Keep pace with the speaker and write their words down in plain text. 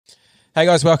Hey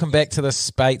guys, welcome back to the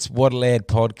Spates Waddle-Lad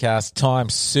podcast. Time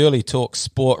Searley Talk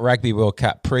Sport Rugby World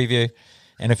Cup preview.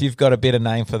 And if you've got a better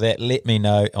name for that, let me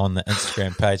know on the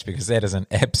Instagram page because that is an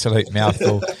absolute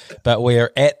mouthful. But we are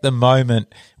at the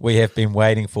moment we have been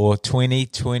waiting for.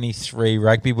 2023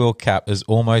 Rugby World Cup is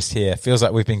almost here. Feels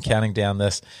like we've been counting down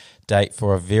this date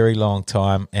for a very long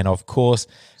time. And of course,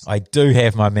 I do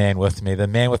have my man with me, the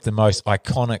man with the most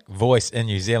iconic voice in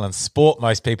New Zealand sport,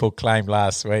 most people claimed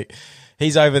last week.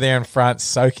 He's over there in France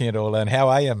soaking it all in. How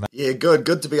are you, mate? Yeah, good.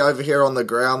 Good to be over here on the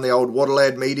ground. The old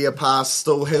Waddle-Lad media pass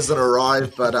still hasn't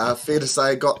arrived, but fair to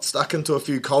say got stuck into a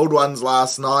few cold ones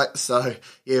last night. So,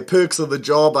 yeah, perks of the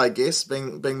job, I guess,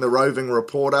 being the roving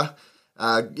reporter.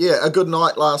 A good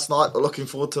night last night, but looking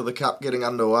forward to the Cup getting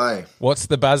underway. What's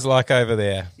the buzz like over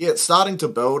there? Yeah, it's starting to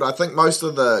build. I think most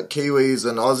of the Kiwis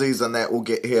and Aussies and that will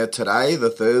get here today,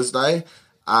 the Thursday.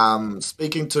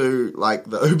 Speaking to like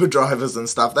the Uber drivers and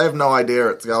stuff, they have no idea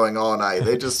it's going on, eh?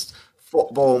 They're just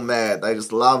football mad. They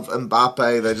just love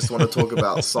Mbappe. They just want to talk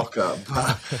about soccer.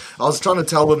 But I was trying to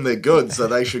tell them they're good, so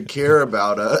they should care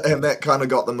about it, and that kind of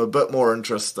got them a bit more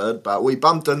interested. But we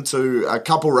bumped into a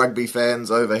couple rugby fans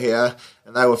over here,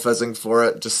 and they were fizzing for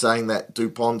it, just saying that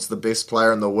Dupont's the best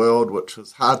player in the world, which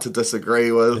was hard to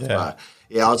disagree with. Yeah.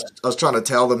 Yeah, I was trying to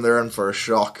tell them they're in for a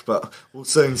shock, but we'll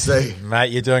soon see.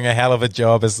 Mate, you're doing a hell of a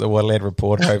job as the Waddle-Lad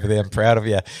reporter over there. I'm proud of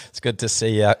you. It's good to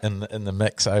see you in the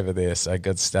mix over there, so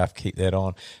good stuff. Keep that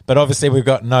on. But obviously we've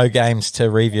got no games to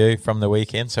review from the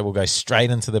weekend, so we'll go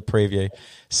straight into the preview,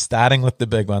 starting with the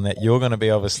big one that you're going to be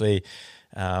obviously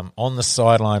on the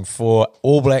sideline for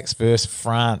All Blacks versus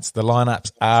France. The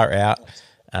lineups are out,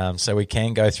 so we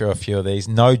can go through a few of these.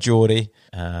 No Geordie.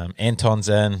 Anton's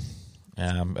in.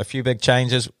 A few big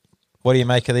changes. What do you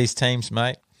make of these teams,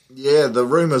 mate? Yeah, the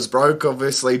rumours broke,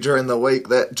 obviously, during the week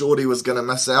that Geordie was going to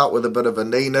miss out with a bit of a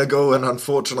knee niggle, and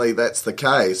unfortunately that's the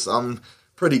case. I'm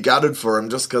pretty gutted for him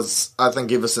just because I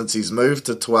think ever since he's moved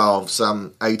to 12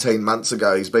 some 18 months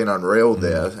ago, he's been unreal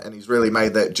there, and he's really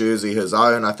made that jersey his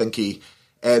own. I think he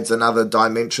adds another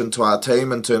dimension to our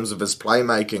team in terms of his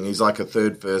playmaking. He's like a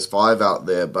third first five out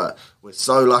there, but we're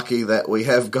so lucky that we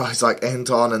have guys like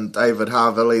Anton and David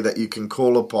Harville that you can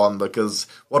call upon, because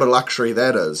what a luxury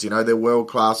that is. You know, they're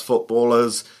world-class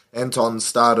footballers. Anton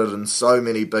started in so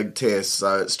many big tests,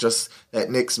 so it's just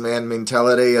that next man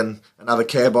mentality and another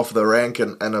cab off the rank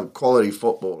and a quality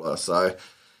footballer. So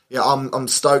yeah, I'm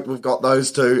stoked we've got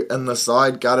those two in the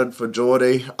side, gutted for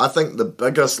Geordie. I think the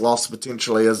biggest loss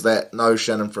potentially is that no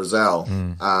Shannon Frizzell.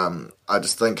 I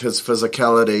just think his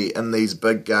physicality in these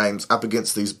big games, up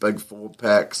against these big forward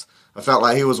packs, I felt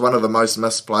like he was one of the most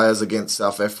missed players against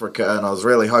South Africa, and I was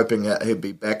really hoping that he'd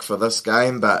be back for this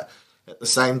game. But at the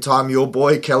same time, your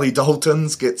boy Kelly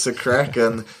Daltons gets a crack,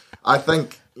 and I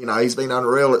think, you know, he's been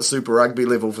unreal at Super Rugby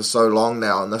level for so long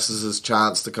now, and this is his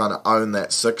chance to kind of own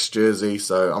that 6 jersey.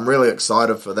 So I'm really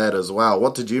excited for that as well.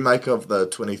 What did you make of the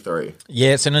 23?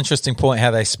 Yeah, it's an interesting point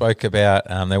how they spoke about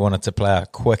they wanted to play a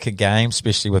quicker game,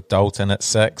 especially with Dalton at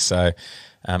 6. So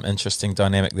interesting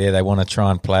dynamic there. They want to try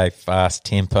and play fast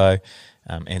tempo.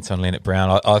 Anton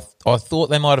Leonard-Brown. I thought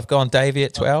they might have gone Davey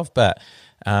at 12, but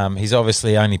he's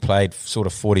obviously only played sort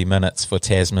of 40 minutes for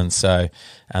Tasman, so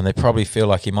they probably feel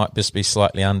like he might just be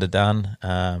slightly underdone.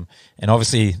 And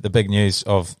obviously the big news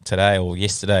of today or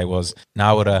yesterday was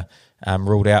Nawara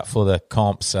ruled out for the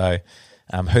comp, so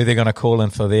who they're going to call in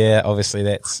for there, obviously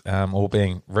that's all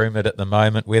being rumoured at the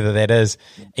moment. Whether that is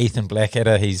Ethan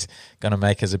Blackadder, he's going to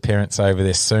make his appearance over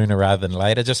there sooner rather than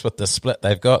later, just with the split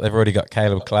they've got. They've already got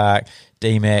Caleb Clark,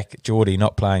 D-Mac, Geordie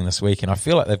not playing this week, and I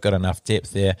feel like they've got enough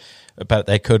depth there, but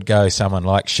they could go someone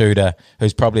like Shooter,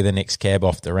 who's probably the next cab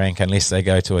off the rank, unless they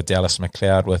go to a Dallas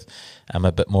McLeod with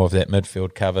a bit more of that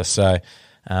midfield cover. So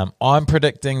I'm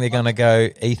predicting they're going to go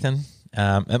Ethan.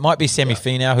 It might be Sammy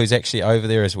Finau, who's actually over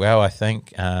there as well, I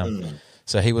think.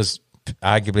 So he was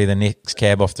arguably the next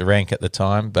cab off the rank at the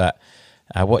time, but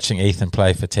watching Ethan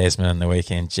play for Tasman on the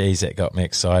weekend, geez, that got me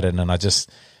excited, and I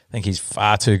just think he's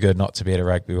far too good not to be at a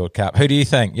Rugby World Cup. Who do you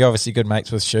think? You're obviously good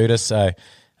mates with Shooter, so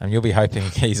you'll be hoping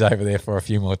he's over there for a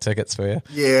few more tickets for you.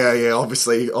 Yeah,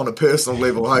 obviously on a personal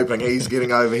level, hoping he's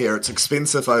getting over here. It's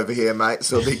expensive over here, mate,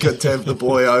 so it'd be good to have the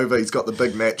boy over. He's got the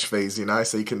big match fees, you know,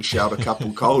 so he can shout a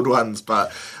couple cold ones.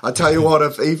 But I tell you what,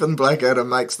 if Ethan Blackadder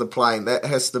makes the plane, that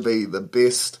has to be the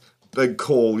best big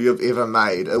call you've ever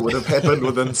made. It would have happened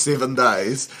within 7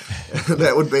 days.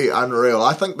 That would be unreal.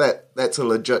 I think that's a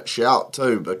legit shout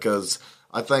too, because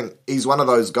I think he's one of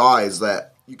those guys that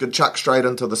you could chuck straight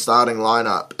into the starting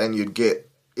lineup and you'd get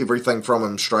everything from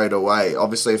him straight away.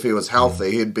 Obviously, if he was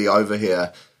healthy, he'd be over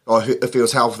here. Or if he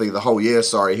was healthy the whole year,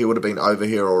 he would have been over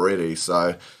here already.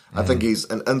 So I think he's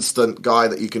an instant guy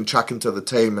that you can chuck into the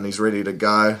team and he's ready to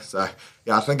go. So,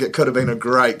 yeah, I think it could have been a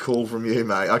great call from you,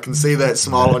 mate. I can see that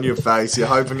smile on your face. You're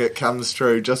hoping it comes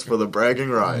true just for the bragging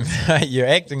rights. You're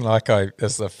acting like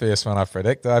it's the first one I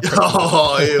predicted.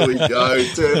 Oh, here we go.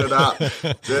 Turn it up.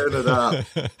 Turn it up.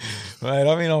 Mate,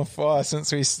 I've been on fire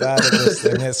since we started this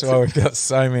thing. That's why we've got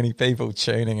so many people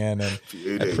tuning in, and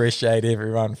appreciate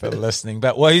everyone for listening.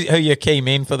 But who are your key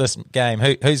men for this game?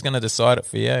 Who's going to decide it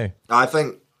for you? I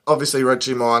think, obviously,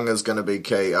 Richie Mo'unga is going to be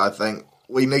key. I think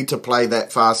we need to play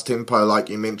that fast tempo like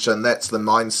you mentioned. That's the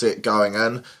mindset going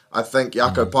in. I think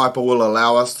Jaco Piper will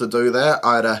allow us to do that.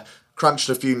 I'd crunched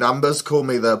a few numbers, call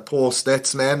me the poor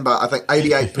stats man, but I think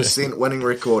 88% winning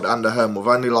record under him. We've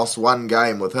only lost one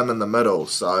game with him in the middle.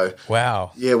 So,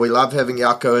 wow. Yeah, we love having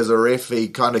Jaco as a ref. He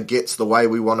kind of gets the way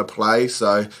we want to play.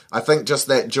 So I think just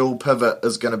that dual pivot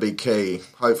is going to be key.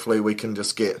 Hopefully we can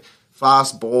just get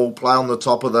fast ball, play on the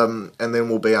top of them, and then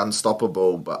we'll be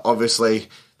unstoppable. But obviously,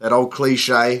 that old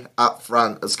cliche up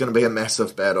front, it's going to be a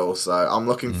massive battle. So I'm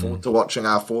looking forward to watching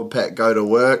our forward pack go to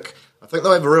work. I think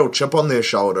they'll have a real chip on their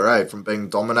shoulder, from being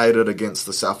dominated against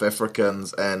the South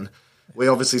Africans. And we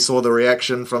obviously saw the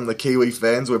reaction from the Kiwi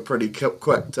fans. We're pretty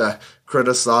quick to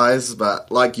criticise,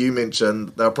 but like you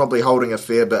mentioned, they're probably holding a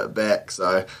fair bit back.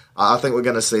 So I think we're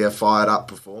going to see a fired-up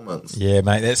performance. Yeah,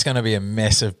 mate, that's going to be a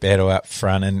massive battle up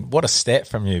front. And what a stat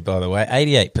from you, by the way.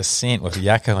 88% with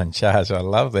Jaco in charge. I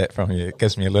love that from you. It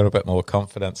gives me a little bit more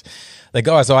confidence. The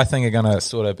guys I think are going to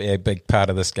sort of be a big part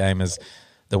of this game is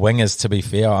the wingers, to be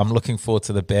fair. I'm looking forward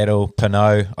to the battle.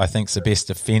 Pinot, I think, is the best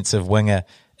defensive winger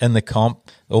in the comp.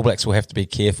 The All Blacks will have to be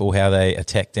careful how they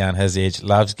attack down his edge.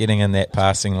 Loves getting in that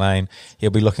passing lane. He'll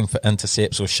be looking for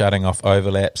intercepts or shutting off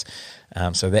overlaps.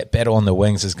 So that battle on the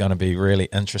wings is going to be really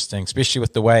interesting, especially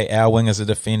with the way our wingers are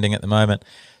defending at the moment.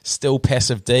 Still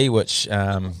passive D, which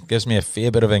gives me a fair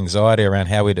bit of anxiety around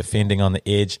how we're defending on the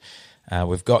edge.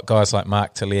 We've got guys like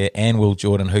Mark Talia and Will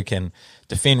Jordan who can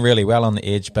defend really well on the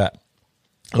edge, but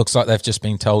looks like they've just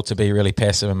been told to be really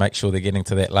passive and make sure they're getting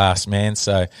to that last man.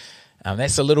 So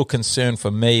that's a little concern for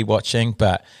me watching,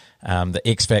 but the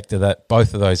X factor that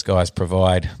both of those guys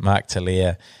provide, Mark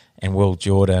Talia and Will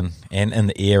Jordan, and in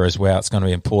the air as well, it's going to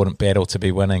be an important battle to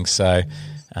be winning. So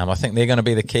I think they're going to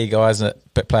be the key guys that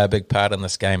play a big part in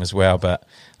this game as well. But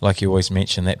like you always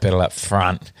mention, that battle up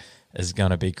front is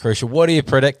going to be crucial. What are you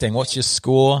predicting? What's your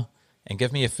score? And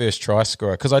give me your first try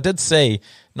scorer. Because I did see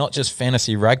not just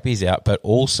fantasy rugby's out, but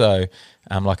also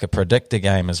like a predictor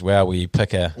game as well, where you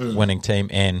pick a winning team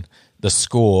and the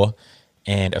score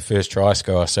and a first try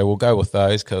scorer. So we'll go with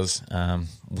those because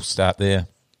we'll start there.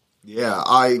 Yeah,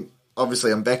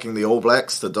 I'm backing the All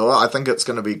Blacks to do it. I think it's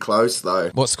going to be close, though.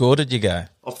 What score did you go?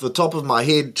 Off the top of my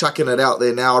head, chucking it out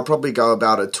there now, I'd probably go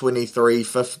about a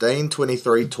 23-15,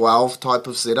 23-12 type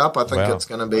of setup. I think it's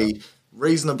going to be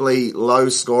reasonably low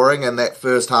scoring, and that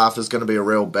first half is going to be a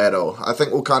real battle. I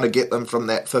think we'll kind of get them from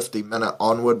that 50-minute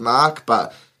onward mark,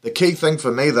 but the key thing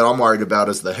for me that I'm worried about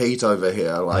is the heat over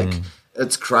here.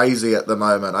 It's crazy at the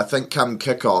moment. I think come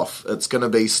kickoff, it's going to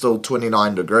be still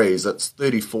 29 degrees. It's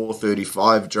 34,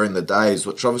 35 during the days,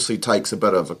 which obviously takes a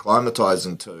bit of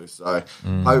acclimatising to. So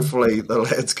hopefully the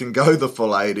lads can go the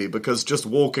full 80, because just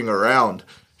walking around,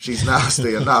 she's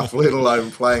nasty enough, let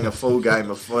alone playing a full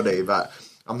game of footy. But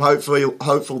I'm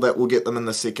hopeful that we'll get them in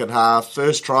the second half.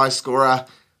 First try scorer,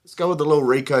 let's go with the little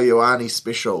Rico Ioane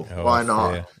special. Why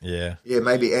not? Yeah. Yeah,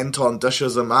 maybe Anton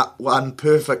dishes him up one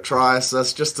perfect try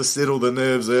assist just to settle the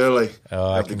nerves early.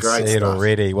 Oh, I can see it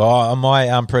already. Well, on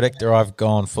my predictor, I've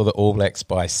gone for the All Blacks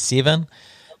by 7.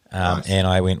 Nice. And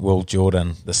I went Will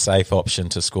Jordan, the safe option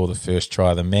to score the first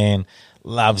try. The man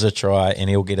loves a try, and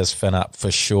he'll get his fin up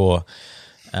for sure.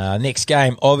 Next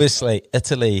game, obviously,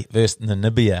 Italy versus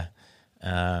Namibia.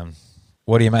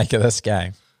 What do you make of this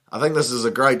game? I think this is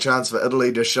a great chance for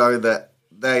Italy to show that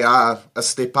they are a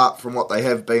step up from what they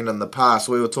have been in the past.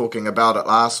 We were talking about it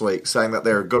last week, saying that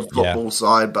they're a good football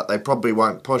side, but they probably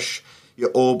won't push your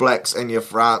All Blacks and your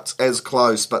France as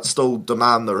close, but still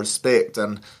demand the respect.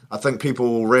 And I think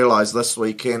people will realise this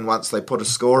weekend, once they put a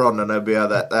score on Namibia,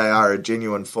 that they are a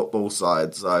genuine football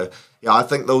side. So, yeah, I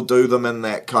think they'll do them in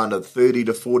that kind of 30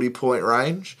 to 40 point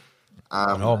range.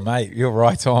 Mate, you're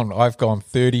right on. I've gone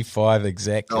 35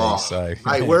 exactly. So,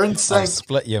 mate, we're in sync. I've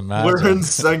split your margin. We're in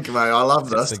sync, mate. I love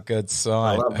this. That's a good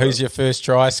sign. Who's your first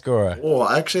try scorer?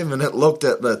 I actually haven't looked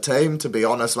at the team, to be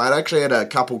honest, mate. I actually had a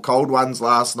couple cold ones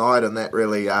last night, and that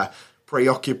really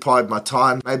preoccupied my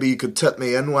time. Maybe you could tip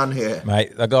me in one here.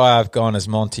 Mate, the guy I've gone is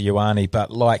Monty Ioane,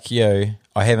 but like you,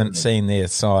 I haven't seen their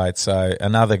side. So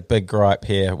another big gripe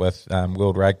here with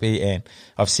World Rugby, and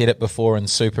I've said it before in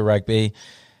Super Rugby.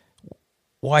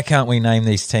 why can't we name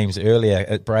these teams earlier?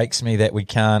 It breaks me that we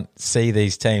can't see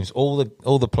these teams. All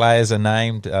the players are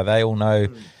named. They all know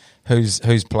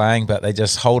who's playing, but they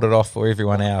just hold it off for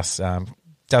everyone else.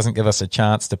 Doesn't give us a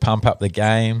chance to pump up the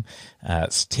game.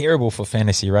 It's terrible for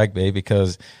fantasy rugby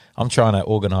because I'm trying to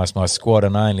organise my squad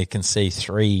and I only can see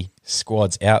 3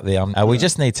 squads out there. We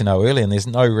just need to know early, and there's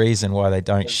no reason why they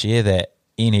don't share that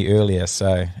any earlier.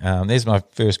 So there's my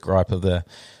first gripe of the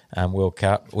World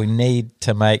Cup. We need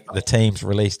to make the teams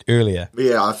released earlier.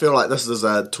 Yeah, I feel like this is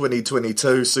a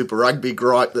 2022 Super Rugby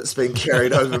gripe that's been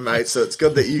carried over, mate, so it's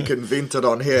good that you can vent it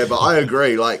on here. But I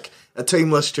agree, like a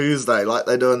Teamless Tuesday, like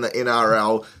they do in the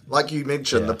NRL, like you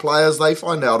mentioned, the players, they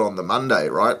find out on the Monday,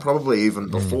 right? Probably even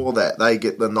before that, they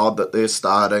get the nod that they're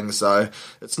starting. So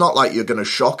it's not like you're going to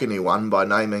shock anyone by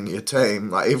naming your team.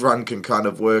 Like everyone can kind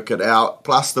of work it out.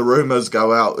 Plus the rumours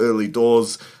go out early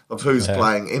doors of who's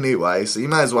playing anyway, so you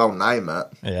may as well name it.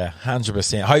 Yeah,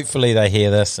 100%. Hopefully they hear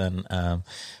this and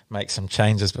make some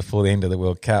changes before the end of the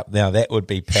World Cup. Now, that would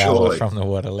be power from the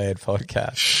What a Lad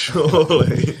podcast.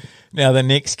 Surely. Now, the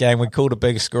next game, we called a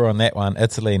big score on that one,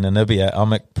 Italy, Namibia.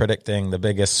 I'm predicting the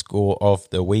biggest score of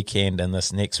the weekend in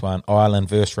this next one, Ireland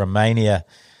versus Romania.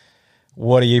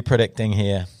 What are you predicting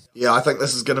here? Yeah, I think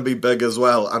this is going to be big as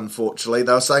well, unfortunately.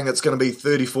 They were saying it's going to be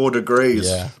 34 degrees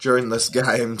during this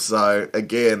game, so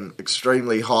again,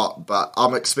 extremely hot, but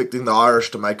I'm expecting the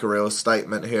Irish to make a real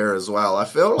statement here as well. I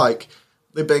feel like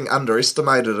they're being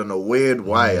underestimated in a weird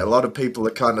way. A lot of people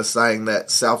are kind of saying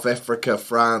that South Africa,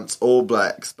 France, All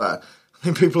Blacks, but I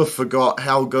think people have forgot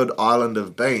how good Ireland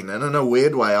have been, and in a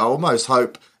weird way, I almost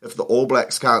hope if the All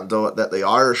Blacks can't do it, that the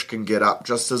Irish can get up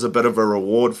just as a bit of a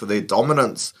reward for their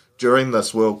dominance during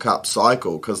this World Cup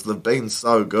cycle, because they've been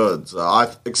so good. So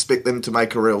I expect them to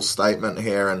make a real statement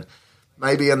here, and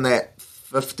maybe in that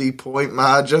 50-point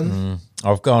margin.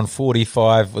 I've gone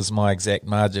 45 was my exact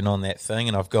margin on that thing,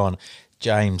 and I've gone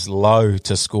James Lowe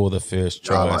to score the first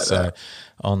try. Like so that.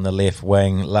 On the left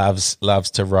wing, loves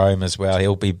to roam as well.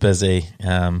 He'll be busy,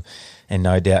 and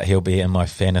no doubt he'll be in my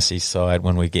fantasy side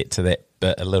when we get to that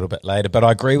bit a little bit later. But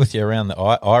I agree with you around the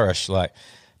Irish, like,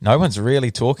 no one's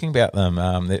really talking about them.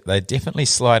 They're definitely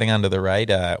sliding under the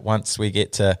radar. Once we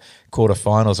get to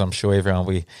quarterfinals, I'm sure everyone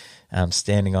will be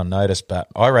standing on notice. But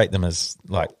I rate them as,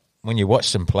 like, when you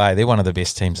watch them play, they're one of the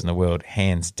best teams in the world,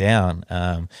 hands down.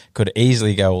 Could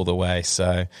easily go all the way.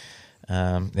 So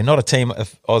they're not a team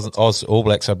of Oz All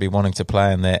Blacks I'd be wanting to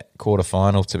play in that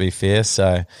quarterfinal, to be fair.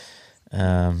 So,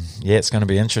 it's going to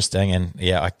be interesting. And,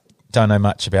 I don't know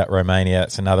much about Romania.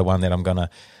 It's another one that I'm going to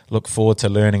look forward to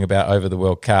learning about over the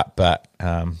World Cup, but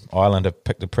Ireland have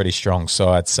picked a pretty strong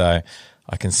side, so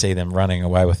I can see them running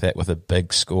away with that with a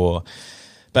big score.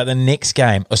 But the next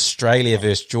game, Australia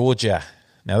versus Georgia.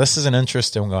 Now, this is an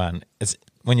interesting one.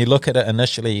 When you look at it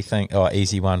initially, you think,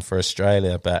 easy one for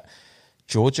Australia, but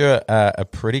Georgia are a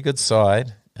pretty good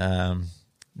side.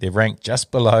 They're ranked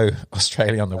just below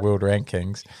Australia on the world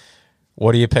rankings.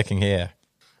 What are you picking here?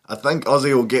 I think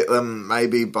Aussie will get them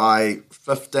maybe by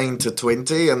 15 to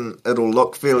 20, and it'll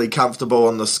look fairly comfortable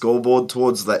on the scoreboard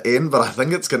towards the end, but I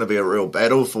think it's going to be a real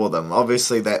battle for them.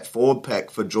 Obviously, that forward pack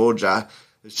for Georgia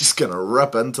is just going to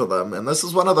rip into them, and this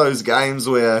is one of those games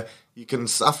where you can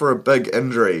suffer a big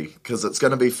injury because it's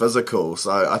going to be physical. So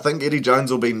I think Eddie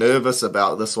Jones will be nervous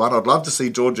about this one. I'd love to see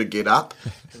Georgia get up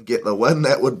and get the win.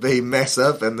 That would be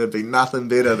massive, and there'd be nothing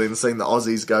better than seeing the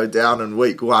Aussies go down in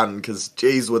week one because,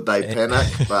 geez, would they panic.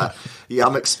 But,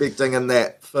 I'm expecting in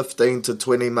that 15 to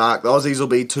 20 mark. The Aussies will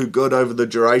be too good over the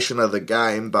duration of the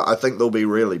game, but I think they'll be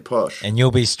really pushed. And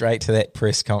you'll be straight to that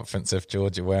press conference if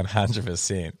Georgia win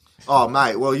 100%. Oh,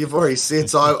 mate, well, you've already said,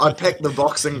 so I packed the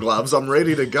boxing gloves. I'm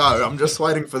ready to go. I'm just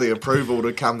waiting for the approval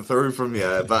to come through from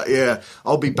you. But,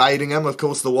 I'll be baiting him. Of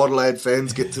course, the Waddlehead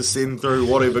fans get to send through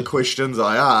whatever questions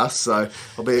I ask, so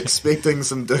I'll be expecting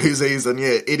some doozies. And,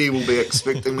 Eddie will be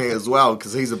expecting me as well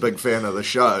because he's a big fan of the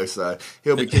show, so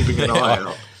he'll be keeping an eye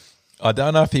out. I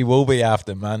don't know if he will be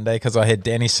after Monday because I had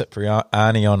Danny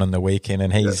Cipriani on in the weekend,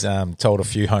 and he's told a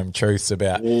few home truths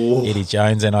about Eddie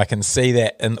Jones, and I can see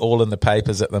that in the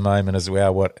papers at the moment as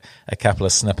well, what a couple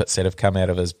of snippets that have come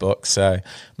out of his book. So I'm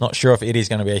not sure if Eddie's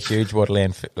going to be a huge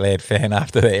Waddlehead fan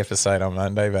after the episode on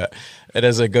Monday, but it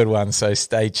is a good one, so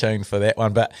stay tuned for that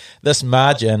one. But this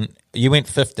margin, you went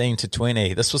 15 to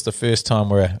 20. This was the first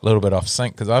time we're a little bit off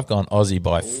sync because I've gone Aussie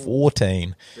by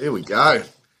 14. There we go.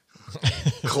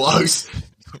 Close.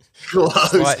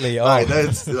 Slightly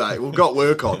off. We've got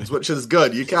work-ons, which is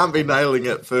good. You can't be nailing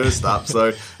it first up,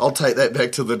 so I'll take that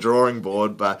back to the drawing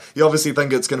board. But you obviously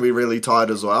think it's going to be really tight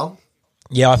as well?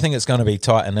 Yeah, I think it's going to be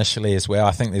tight initially as well.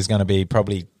 I think there's going to be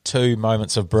probably 2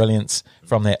 moments of brilliance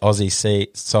from that Aussie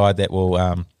side that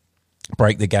will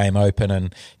break the game open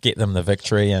and get them the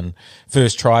victory and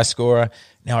first try scorer.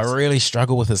 Now, I really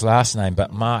struggle with his last name,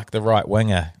 but Mark, the right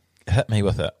winger, hit me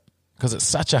with it because it's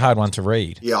such a hard one to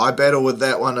read. Yeah, I battle with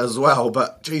that one as well,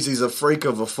 but geez, he's a freak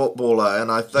of a footballer,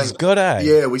 and I think... He's good, eh?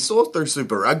 Yeah, we saw through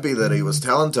Super Rugby that he was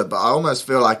talented, but I almost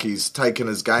feel like he's taken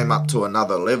his game up to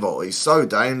another level. He's so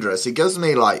dangerous. He gives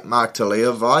me, like, Mark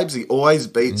Talia vibes. He always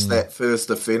beats that first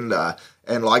defender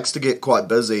and likes to get quite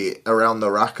busy around the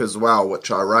ruck as well,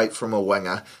 which I rate from a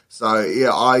winger. So,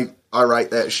 yeah, I rate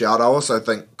that shout. I also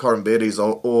think Corumbeti's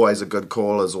always a good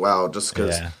call as well, just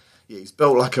because... Yeah. He's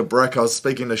built like a brick. I was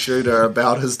speaking to Shooter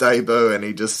about his debut, and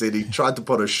he just said he tried to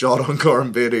put a shot on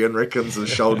Corumbeti and reckons his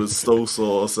shoulder's still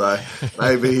sore. So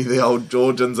maybe the old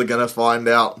Georgians are going to find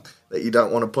out that you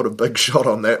don't want to put a big shot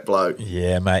on that bloke.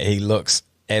 Yeah, mate, he looks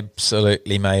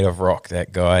absolutely made of rock,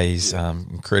 that guy. He's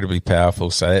incredibly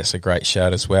powerful, so that's a great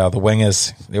shout as well. The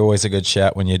wingers, they're always a good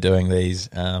shout when you're doing these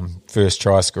first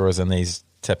try scorers in these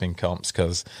tipping comps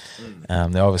because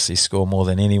they obviously score more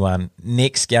than anyone.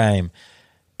 Next game,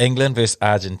 England versus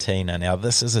Argentina. Now,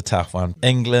 this is a tough one.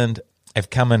 England have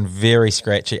come in very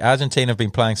scratchy. Argentina have been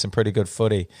playing some pretty good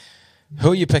footy.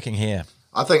 Who are you picking here?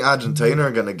 I think Argentina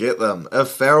are going to get them. If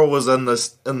Farrell was in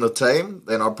the team,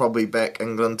 then I'd probably back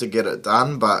England to get it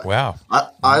done. But wow,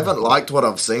 I haven't liked what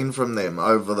I've seen from them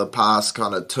over the past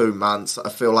kind of 2 months. I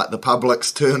feel like the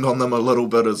public's turned on them a little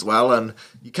bit as well, and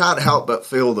you can't help but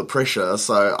feel the pressure.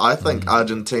 So I think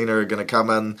Argentina are going to come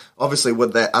in, obviously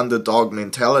with that underdog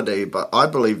mentality, but I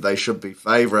believe they should be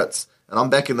favourites, and I'm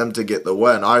backing them to get the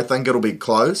win. I think it'll be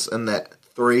close in that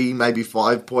 3, maybe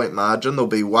 5 point margin. There'll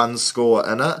be one score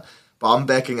in it. But I'm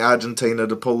backing Argentina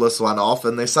to pull this one off,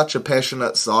 and they're such a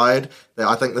passionate side that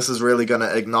I think this is really going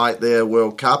to ignite their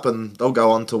World Cup, and they'll go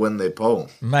on to win their pool.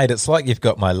 Mate, it's like you've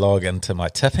got my log into my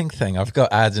tipping thing. I've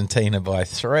got Argentina by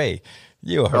 3.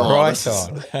 You are right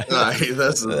on.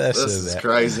 This is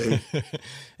crazy.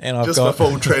 And I've just for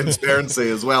full transparency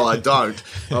as well, I don't.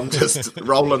 I'm just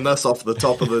rolling this off the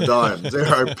top of the dome.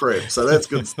 0 prep, so that's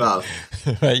good stuff.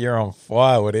 Mate, you're on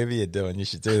fire, whatever you're doing. You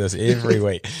should do this every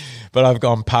week. But I've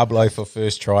gone Pablo for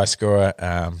first try scorer.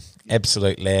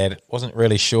 Absolute lad. Wasn't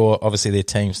really sure. Obviously, their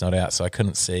team's not out, so I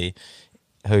couldn't see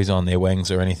who's on their wings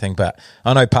or anything. But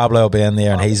I know Pablo will be in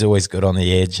there, and he's always good on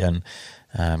the edge and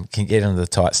can get into the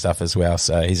tight stuff as well.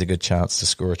 So he's a good chance to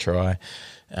score a try.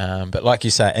 But like you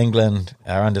say, England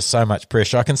are under so much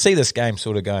pressure. I can see this game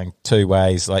sort of going 2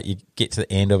 ways. Like you get to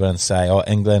the end of it and say, oh,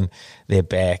 England, they're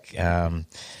back.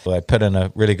 They put in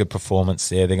a really good performance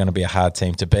there. They're going to be a hard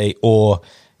team to beat. Or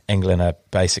England are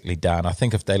basically done. I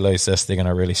think if they lose this, they're going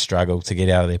to really struggle to get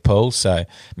out of their pool. So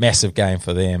massive game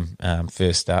for them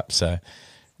first up. So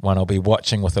one I'll be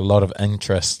watching with a lot of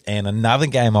interest. And another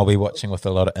game I'll be watching with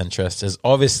a lot of interest is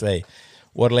obviously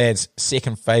Waddlelad's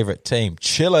second favourite team,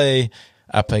 Chile,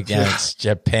 up against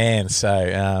Japan.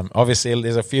 So obviously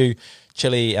there's a few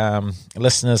Chile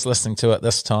listeners listening to it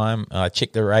this time. I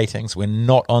checked the ratings. We're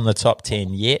not on the top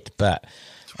 10 yet, but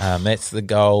that's the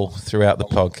goal throughout the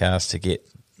podcast, to get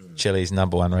Chile's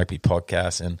number 1 rugby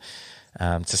podcast.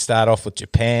 And to start off with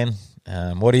Japan,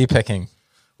 what are you picking?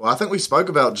 Well, I think we spoke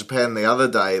about Japan the other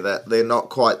day, that they're not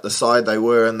quite the side they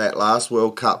were in that last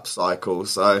World Cup cycle.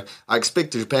 So I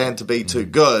expect Japan to be too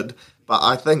good, but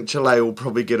I think Chile will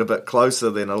probably get a bit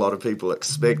closer than a lot of people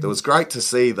expect. It was great to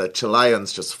see the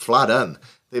Chileans just flood in.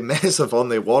 They're massive on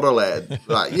their Waddlelad.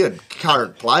 Like, you had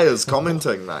current players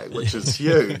commenting, mate, which is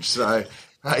huge. So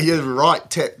you're right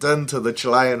tapped into the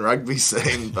Chilean rugby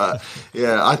scene. But,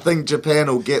 yeah, I think Japan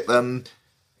will get them,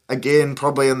 again,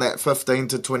 probably in that 15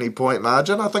 to 20 point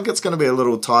margin. I think it's going to be a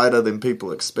little tighter than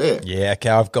people expect. Yeah, okay,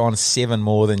 I've gone 7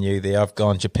 more than you there. I've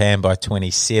gone Japan by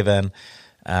 27.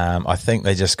 I think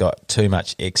they just got too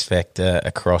much X factor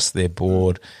across their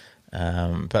board.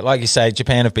 But like you say,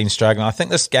 Japan have been struggling. I think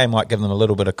this game might give them a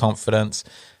little bit of confidence.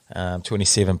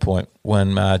 27-point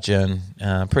win margin.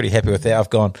 Pretty happy with that. I've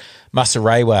gone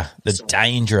Masarewa, the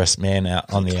dangerous man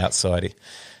out on the outside,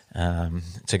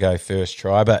 to go first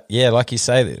try. But yeah, like you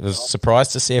say, I was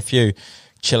surprised to see a few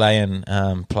Chilean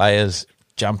players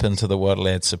jump into the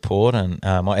Waddlelad support, and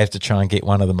I might have to try and get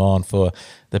one of them on for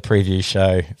the preview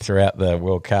show throughout the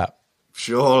World Cup.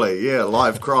 Surely, yeah,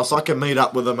 live cross. I can meet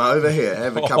up with them over here,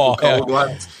 have a couple cold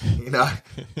ones,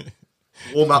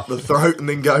 warm up the throat and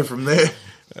then go from there.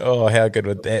 Oh, how good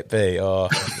would that be? Oh,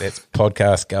 that's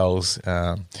podcast goals.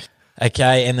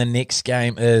 Okay, and the next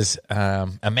game is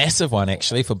a massive one,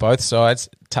 actually, for both sides.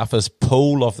 Toughest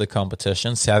pool of the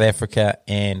competition, South Africa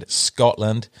and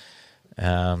Scotland.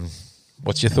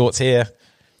 What's your thoughts here?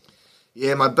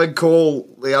 Yeah, my big call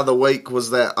the other week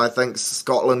was that I think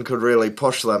Scotland could really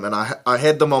push them, and I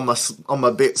had them on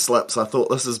my bet slips. I thought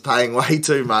this is paying way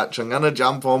too much. I'm going to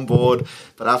jump on board,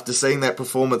 but after seeing that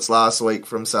performance last week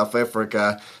from South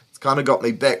Africa, it's kind of got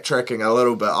me backtracking a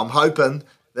little bit. I'm hoping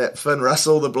that Finn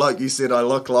Russell, the bloke you said I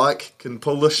look like, can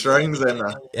pull the strings. And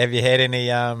have you had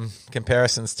any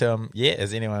comparisons to him yet?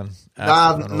 Has anyone?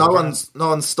 No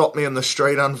one's stopped me in the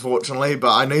street, unfortunately.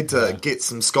 But I need to get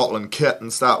some Scotland kit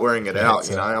and start wearing it out.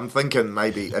 I'm thinking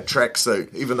maybe a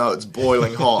tracksuit, even though it's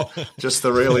boiling hot, just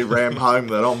to really ram home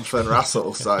that I'm Finn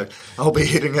Russell. So I'll be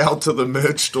heading out to the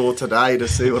merch store today to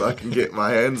see what I can get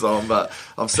my hands on. But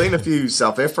I've seen a few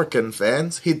South African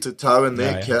fans head to toe in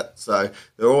their kit, so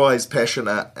they're always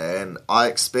passionate, and I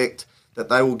expect that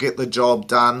they will get the job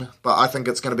done, but I think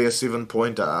it's going to be a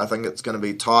 7-pointer. I think it's going to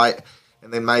be tight,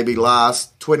 and then maybe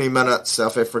last 20 minutes,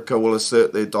 South Africa will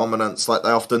assert their dominance like they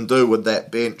often do with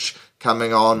that bench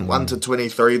coming on. 1 to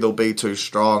 23, they'll be too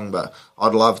strong, but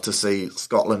I'd love to see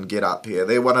Scotland get up here.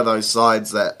 They're one of those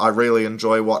sides that I really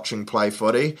enjoy watching play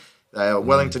footy. They are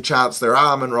willing to chance their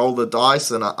arm and roll the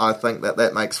dice, and I think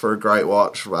that makes for a great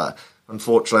watch, but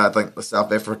unfortunately, I think the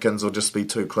South Africans will just be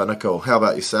too clinical. How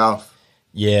about yourself?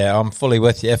 Yeah, I'm fully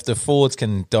with you. If the forwards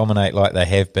can dominate like they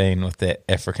have been with that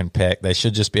African pack, they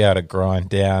should just be able to grind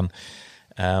down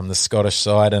the Scottish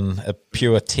side in a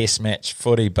pure test match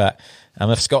footy. But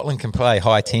if Scotland can play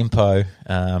high tempo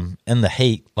in the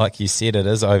heat, like you said it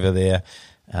is over there,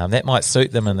 that might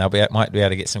suit them, and might be able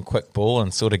to get some quick ball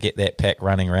and sort of get that pack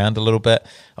running around a little bit.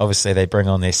 Obviously, they bring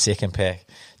on their second pack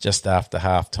just after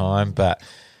half-time, but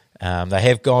they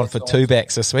have gone for two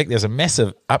backs this week. There's a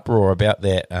massive uproar about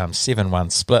that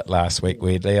 7-1 split last week,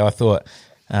 weirdly. I thought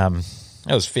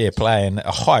it was fair play and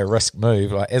a high-risk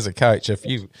move. Like, as a coach, if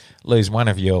you lose one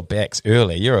of your backs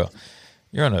early, you're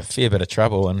in a fair bit of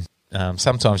trouble. And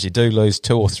sometimes you do lose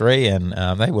 2 or 3,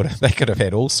 and they could have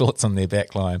had all sorts on their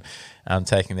back line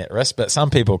taking that risk. But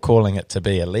some people are calling it to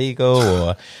be illegal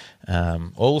or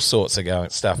all sorts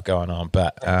of stuff going on.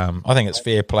 But I think it's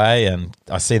fair play, and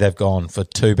I see they've gone for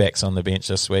 2 backs on the bench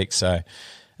this week, so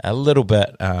a little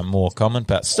bit more common,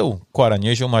 but still quite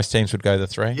unusual. Most teams would go the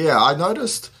 3. Yeah, I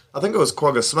noticed, I think it was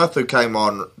Quagga Smith who came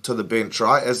on to the bench,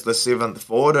 right, as the 7th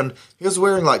forward, and he was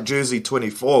wearing like jersey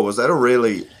 24. Was that a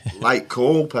really late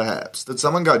call, perhaps? Did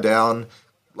someone go down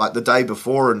like the day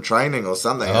before in training or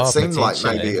something? It seemed like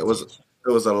maybe it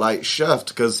was a late shift,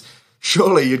 because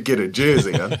surely you'd get a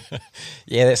jersey, huh?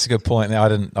 Yeah, that's a good point. I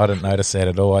didn't notice that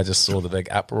at all. I just saw the big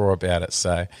uproar about it.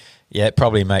 So, yeah, it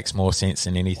probably makes more sense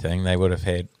than anything. They would have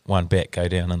had one back go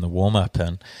down in the warm-up,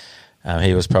 and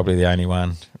he was probably the only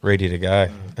one ready to go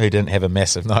who didn't have a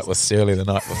massive night with Searley the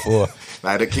night before.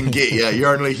 Mate, it can get you.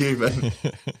 You're only human.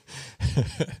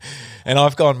 And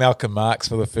I've gone Malcolm Marks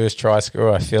for the first try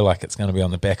scorer. I feel like it's going to be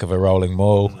on the back of a rolling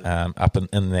maul up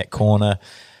in that corner.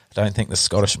 I don't think the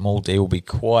Scottish maul D will be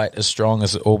quite as strong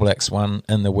as the All Blacks one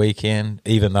in the weekend,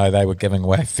 even though they were giving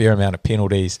away a fair amount of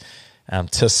penalties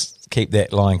to keep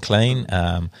that line clean.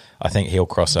 I think he'll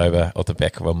cross over off the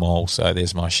back of a maul, so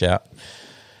there's my shout.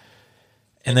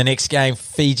 In the next game,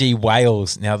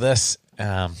 Fiji-Wales. Now this,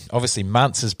 obviously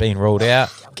Muntz has been ruled out.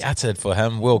 Gutted for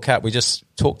him. World Cup, we just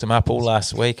talked him up all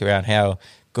last week around how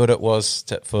good it was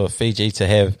for Fiji to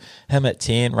have him at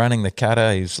 10 running the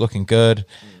cutter. He's looking good.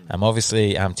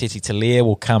 Obviously, Teti Talia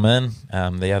will come in,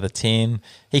 the other 10.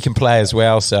 He can play as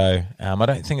well, so I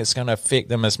don't think it's going to affect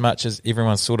them as much as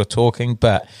everyone's sort of talking,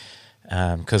 but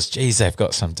because, geez, they've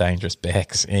got some dangerous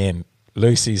backs and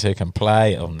Lucy's who can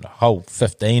play, and a whole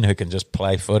 15 who can just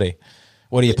play footy.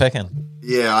 What are you picking?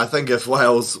 Yeah, I think if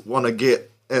Wales want to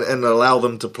get and allow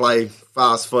them to play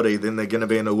fast footy, then they're going to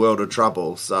be in a world of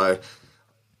trouble. So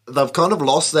they've kind of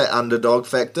lost that underdog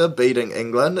factor, beating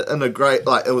England in a great,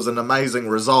 it was an amazing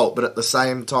result, but at the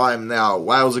same time now,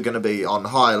 Wales are going to be on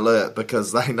high alert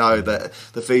because they know that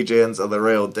the Fijians are the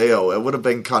real deal. It would have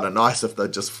been kind of nice if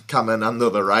they'd just come in under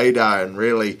the radar and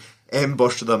really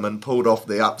ambushed them and pulled off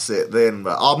the upset then,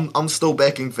 but I'm still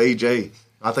backing Fiji.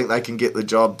 I think they can get the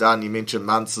job done. You mentioned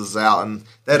Muntz is out, and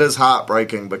that is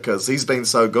heartbreaking because he's been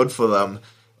so good for them.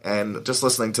 And just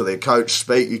listening to their coach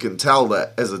speak, you can tell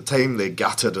that as a team they're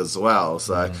gutted as well.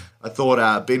 So I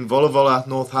thought Ben Vulavula,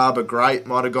 North Harbour, great,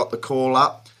 might have got the call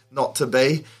up, not to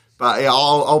be. But yeah,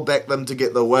 I'll back them to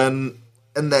get the win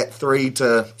in that 3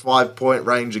 to 5 point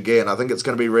range again. I think it's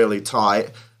going to be really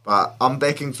tight. But I'm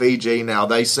backing Fiji now.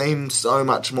 They seem so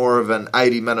much more of an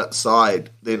 80-minute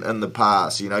side than in the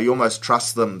past. You know, you almost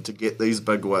trust them to get these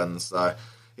big wins. So,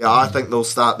 yeah, I think they'll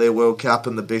start their World Cup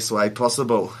in the best way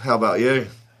possible. How about you?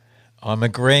 I'm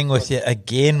agreeing with you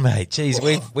again, mate. Jeez,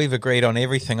 we've agreed on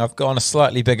everything. I've gone a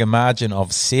slightly bigger margin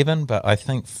of 7, but I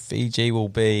think Fiji will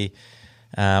be.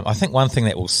 I think one thing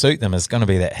that will suit them is going to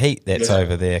be that heat that's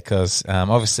over there, because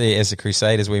obviously as the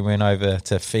Crusaders we went over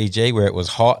to Fiji where it was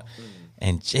hot,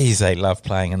 and geez, they love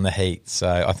playing in the heat. So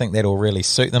I think that'll really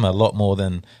suit them a lot more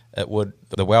than it would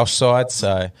the Welsh side.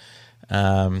 So.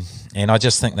 And I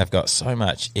just think they've got so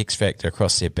much X factor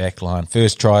across their back line.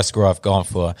 First try scorer, I've gone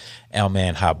for our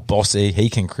man Habossi. He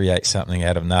can create something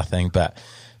out of nothing, but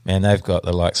man, they've got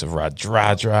the likes of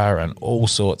Radradra and all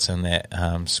sorts in that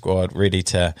squad ready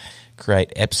to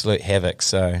create absolute havoc.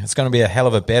 So it's going to be a hell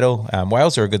of a battle.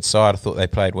 Wales are a good side. I thought they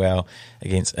played well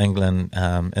against England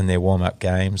in their warm-up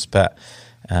games, but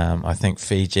I think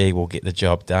Fiji will get the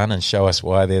job done and show us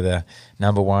why they're the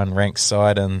number 1 ranked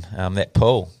side in that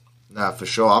pool. No, for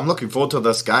sure. I'm looking forward to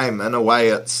this game. In a way,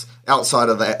 it's outside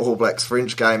of that All Blacks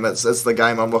French game. It's the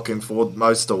game I'm looking forward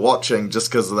most to watching, just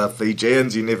because of the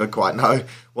Fijians. You never quite know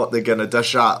what they're going to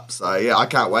dish up. So, yeah, I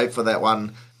can't wait for that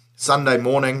one. Sunday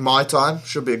morning, my time,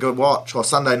 should be a good watch. Or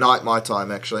Sunday night, my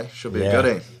time, actually. Should be a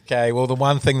goodie. Okay, well, the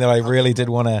one thing that I really did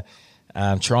want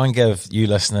to try and give you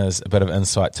listeners a bit of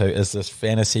insight to is this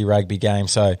fantasy rugby game.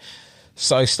 So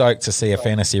stoked to see a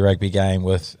fantasy rugby game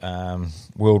with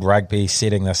World Rugby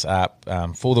setting this up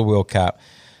for the World Cup.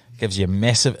 Gives you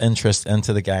massive interest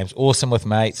into the games. Awesome with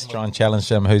mates. Try and challenge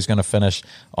them who's going to finish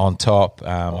on top.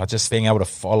 Just being able to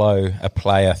follow a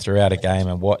player throughout a game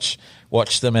and watch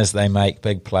them as they make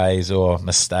big plays or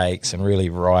mistakes and really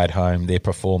ride home their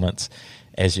performance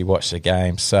as you watch the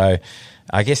game. So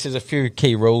I guess there's a few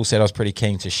key rules that I was pretty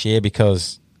keen to share,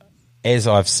 because as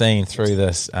I've seen through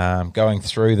this, going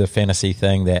through the fantasy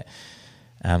thing, that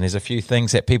there's a few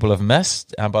things that people have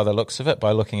missed by the looks of it,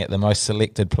 by looking at the most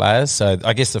selected players. So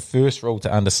I guess the first rule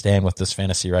to understand with this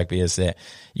fantasy rugby is that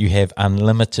you have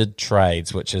unlimited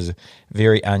trades, which is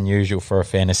very unusual for a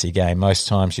fantasy game. Most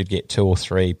times you'd get 2 or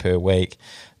 3 per week.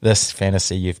 This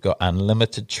fantasy, you've got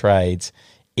unlimited trades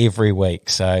every week.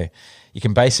 So you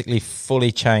can basically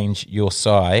fully change your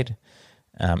side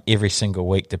every single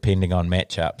week depending on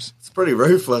matchups. It's pretty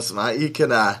ruthless, mate. You can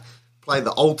play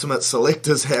the ultimate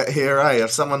selectors here, eh?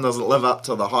 If someone doesn't live up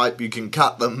to the hype, you can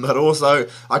cut them. But also,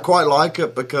 I quite like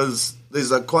it because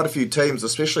there's quite a few teams,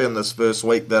 especially in this first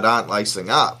week, that aren't lacing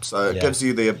up. So it gives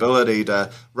you the ability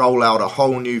to roll out a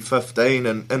whole new 15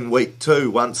 in week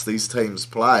 2 once these teams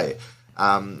play.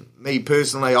 Me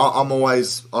personally, I'm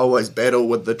always battle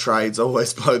with the trades,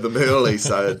 always blow them early.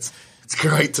 So it's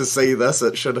great to see this.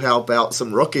 It should help out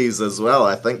some rookies as well.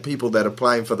 I think people that are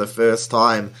playing for the first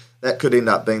time, that could end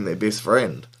up being their best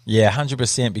friend. Yeah,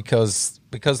 100%,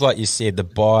 because like you said, the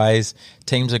buys,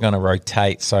 teams are going to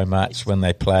rotate so much when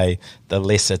they play the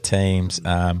lesser teams.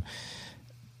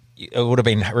 It would have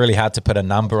been really hard to put a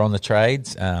number on the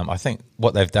trades. I think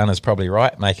what they've done is probably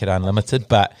right, make it unlimited,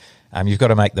 but you've got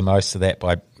to make the most of that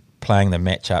by playing the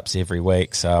matchups every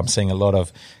week. So I'm seeing a lot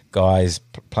of guys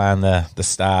playing the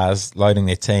Stars, loading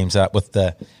their teams up with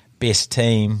the best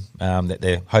team that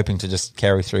they're hoping to just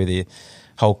carry through the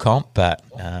whole comp, but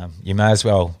you may as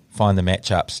well find the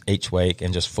matchups each week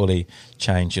and just fully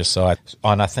change your side.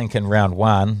 And I think in round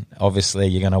 1, obviously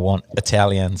you're going to want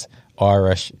Italians,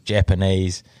 Irish,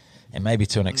 Japanese, and maybe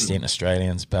to an extent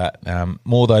Australians, but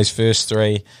more those first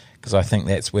 3, because I think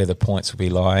that's where the points will be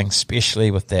lying,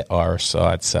 especially with that Irish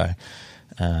side. So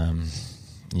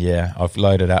yeah, I've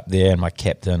loaded up there, and my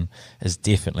captain is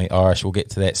definitely Irish. We'll get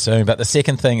to that soon. But the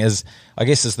second thing is, I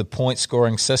guess, is the point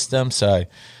scoring system. So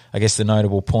I guess the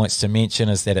notable points to mention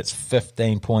is that it's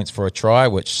 15 points for a try,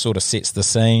 which sort of sets the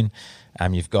scene.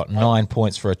 You've got 9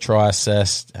 points for a try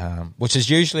assist, which is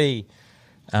usually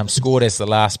scored as the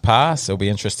last pass. It'll be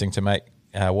interesting to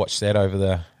watch that over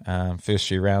the first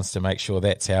few rounds to make sure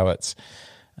that's how it's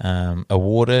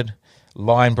awarded.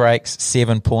 Line breaks,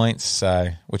 7 points,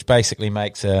 which basically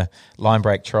makes a line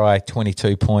break try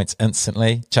 22 points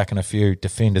instantly, chucking a few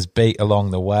defenders beat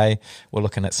along the way. We're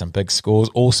looking at some big scores.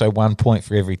 Also 1 point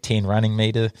for every 10 running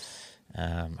metre.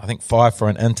 I think 5 for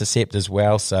an intercept as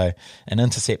well. So an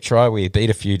intercept try where you beat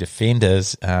a few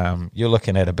defenders, you're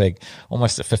looking at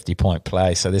almost a 50-point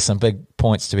play. So there's some big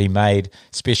points to be made,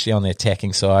 especially on the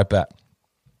attacking side. But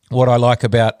what I like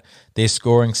about their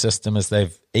scoring system is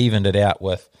they've evened it out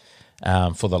with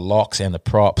for the locks and the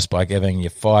props by giving you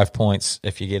 5 points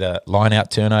if you get a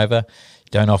line-out turnover. You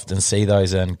don't often see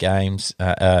those in games,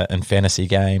 in fantasy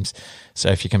games. So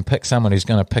if you can pick someone who's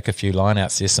going to pick a few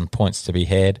line-outs, there's some points to be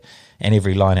had, and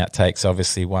every line-out takes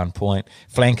obviously 1 point.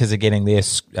 Flankers are getting their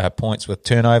points with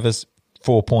turnovers,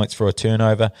 4 points for a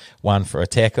turnover, 1 for a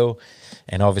tackle.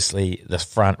 And obviously the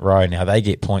front row, now they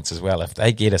get points as well. If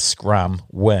they get a scrum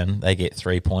win, they get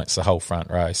 3 points, the whole front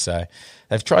row. So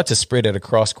they've tried to spread it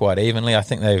across quite evenly. I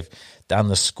think they've done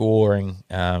the scoring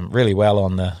really well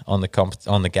on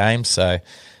the game. So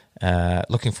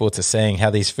looking forward to seeing how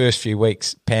these first few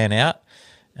weeks pan out.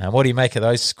 What do you make of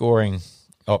those scoring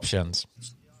options?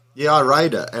 Yeah, I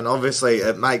rate it, and obviously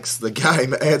it makes the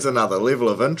game, adds another level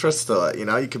of interest to it. You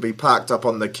know, you could be parked up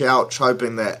on the couch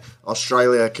hoping that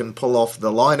Australia can pull off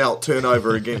the line-out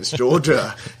turnover against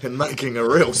Georgia and making a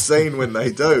real scene when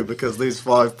they do, because there's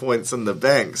 5 points in the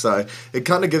bank. So it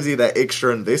kind of gives you that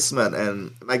extra investment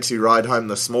and makes you ride home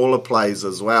the smaller plays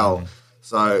as well.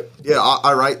 So, yeah,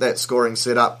 I rate that scoring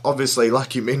setup. Obviously,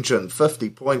 like you mentioned,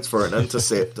 50 points for an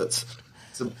intercept.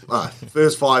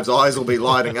 First five's eyes will be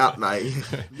lighting up, mate.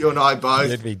 You and I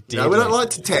both. We don't like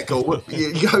to tackle.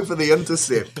 You go for the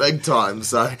intercept big time.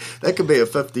 So that could be a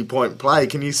 50-point play.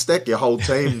 Can you stack your whole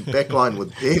team backline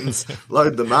with pens,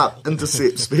 load them up,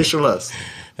 intercept specialist?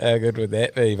 How good would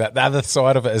that be? But the other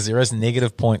side of it is there is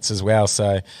negative points as well.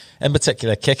 So in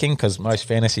particular kicking, because most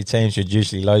fantasy teams you'd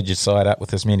usually load your side up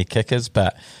with as many kickers,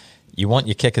 but you want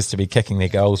your kickers to be kicking their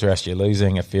goals or else you're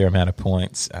losing a fair amount of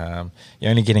points. You're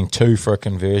only getting 2 for a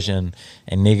conversion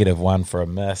and -1 for a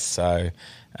miss. So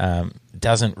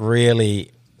doesn't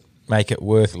really make it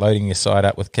worth loading your side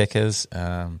up with kickers.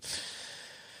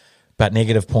 But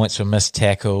negative points for missed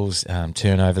tackles,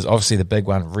 turnovers. Obviously the big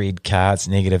one, red cards,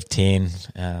 -10.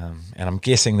 And I'm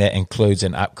guessing that includes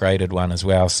an upgraded one as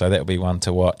well. So that'll be one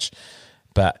to watch.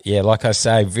 But, yeah, like I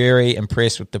say, very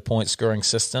impressed with the point scoring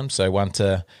system. So one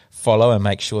to follow and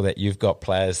make sure that you've got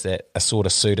players that are sort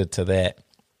of suited to that.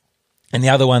 And the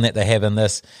other one that they have in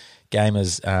this game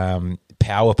is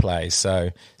power plays.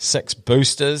 So 6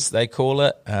 boosters, they call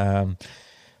it,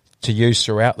 to use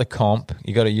throughout the comp.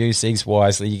 You got to use these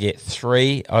wisely. You get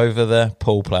 3 over the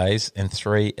pool plays and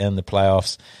 3 in the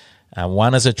playoffs.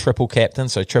 One is a triple captain,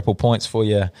 so triple points for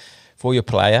your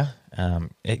player.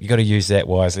 You got to use that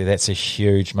wisely. That's a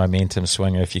huge momentum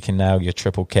swinger if you can nail your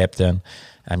triple captain.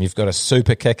 You've got a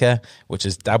super kicker, which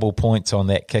is double points on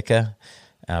that kicker,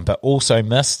 but also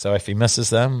missed. So if he misses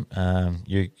them,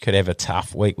 you could have a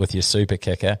tough week with your super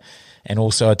kicker. And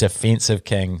also a defensive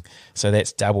king. So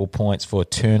that's double points for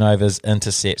turnovers,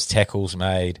 intercepts, tackles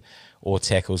made, or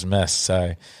tackles missed.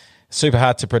 So super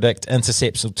hard to predict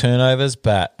intercepts or turnovers,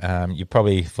 but you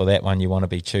probably, for that one, you want to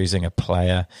be choosing a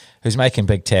player who's making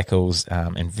big tackles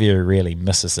and very rarely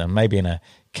misses them, maybe in a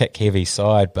kick-heavy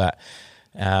side, but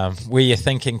where you're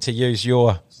thinking to use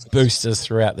your boosters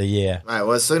throughout the year. Mate,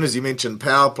 well, as soon as you mention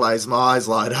power plays, my eyes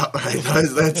light up, mate.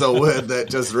 That's a word that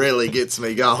just really gets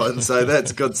me going, so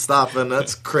that's good stuff, and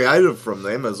it's creative from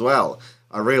them as well.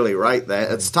 I really rate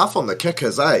that. It's tough on the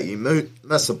kickers, eh? You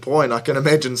miss a point. I can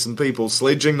imagine some people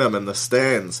sledging them in the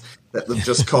stands that have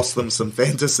just cost them some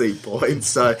fantasy points.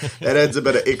 So that adds a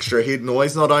bit of extra head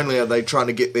noise. Not only are they trying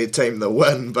to get their team to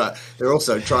win, but they're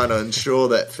also trying to ensure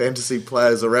that fantasy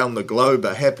players around the globe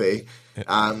are happy.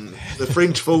 The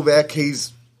French fullback,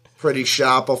 he's pretty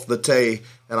sharp off the tee,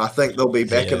 and I think they'll be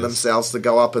backing themselves to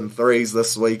go up in 3s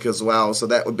this week as well. So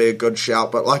that would be a good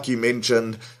shout. But like you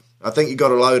mentioned, I think you got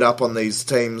to load up on these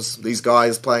teams, these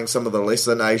guys playing some of the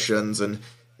lesser nations, and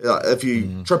if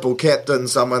you triple captain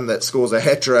someone that scores a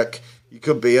hat-trick, you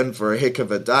could be in for a heck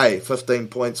of a day. 15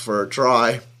 points for a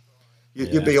try.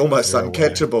 You'd be almost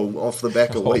uncatchable off the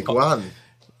back of week 1.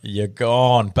 You're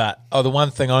gone. But the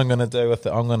one thing I'm going to do with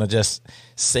it, I'm going to just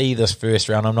see this first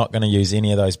round. I'm not going to use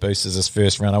any of those boosters this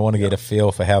first round. I want to get a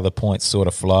feel for how the points sort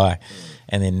of fly.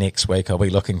 And then next week I'll be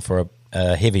looking for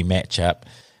a heavy matchup.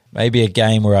 Maybe a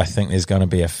game where I think there's going to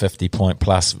be a 50-point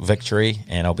plus victory,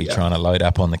 and I'll be trying to load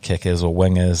up on the kickers or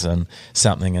wingers and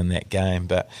something in that game.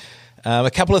 But a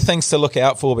couple of things to look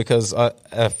out for, because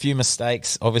a few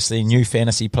mistakes. Obviously, new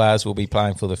fantasy players will be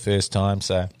playing for the first time,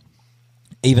 so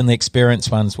even the experienced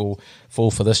ones will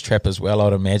fall for this trap as well,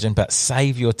 I'd imagine. But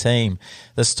save your team.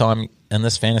 This time in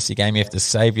this fantasy game, you have to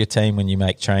save your team when you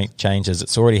make changes.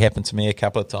 It's already happened to me a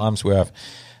couple of times where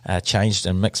I've changed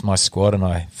and mixed my squad and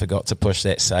I forgot to push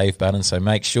that save button. So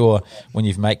make sure when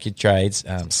you make your trades,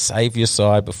 save your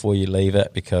side before you leave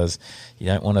it, because you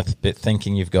don't want to be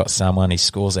thinking you've got someone, he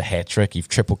scores a hat-trick, you've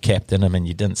triple captained him and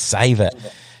you didn't save it.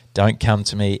 Don't come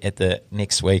to me at the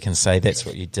next week and say that's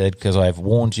what you did, because I have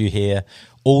warned you here.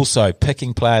 Also,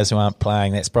 picking players who aren't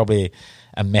playing, that's probably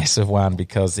a massive one,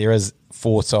 because there is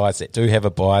 4 sides that do have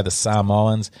a bye: the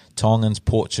Samoans, Tongans,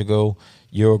 Portugal,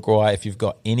 Uruguay. If you've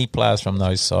got any players from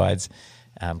those sides,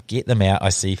 get them out. I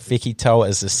see Fekitoa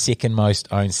is the second most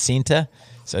owned centre,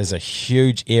 So there's a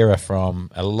huge error from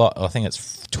a lot. I think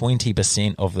it's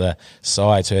 20% of the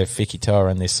sides who have Fekitoa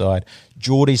in their side.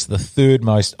 Geordie's the third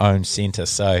most owned centre.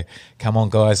 So come on,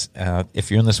 guys.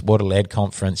 If you're in this Waterlad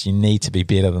conference, you need to be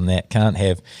better than that. Can't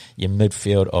have your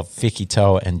midfield of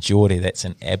Fekitoa and Geordie. That's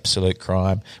an absolute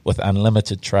crime with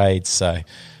unlimited trades. So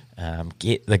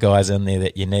get the guys in there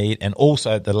that you need. And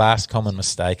also the last common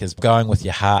mistake is going with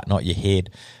your heart, not your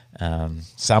head.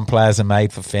 Some players are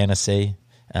made for fantasy.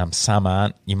 Some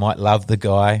aren't. You might love the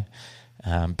guy,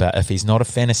 but if he's not a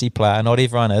fantasy player, not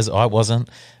everyone is, I wasn't,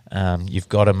 you've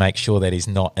got to make sure that he's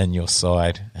not in your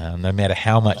side. No matter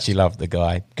how much you love the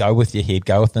guy, go with your head,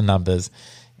 go with the numbers,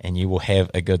 and you will have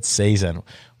a good season.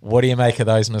 What do you make of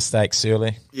those mistakes,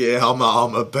 Searley? Yeah,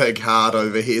 I'm a big heart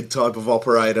over head type of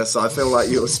operator, so I feel like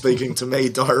you were speaking to me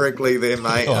directly there,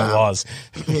 mate. I was.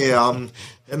 Yeah,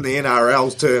 in the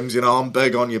NRL terms, I'm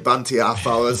big on your Bunty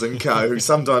Afoas and co, who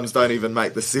sometimes don't even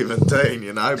make the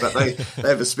 17, but they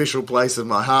have a special place in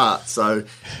my heart. So,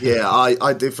 yeah,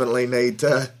 I definitely need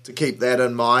to keep that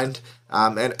in mind.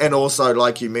 And also,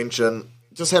 like you mentioned,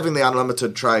 just having the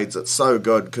unlimited trades, it's so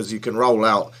good because you can roll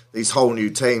out these whole new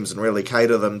teams and really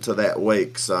cater them to that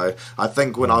week. So I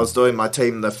think when I was doing my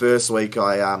team the first week,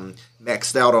 I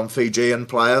maxed out on Fijian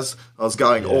players. I was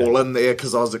going all in there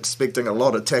because I was expecting a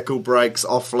lot of tackle breaks,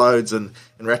 offloads, and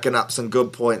racking up some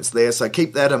good points there. So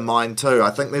keep that in mind too.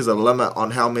 I think there's a limit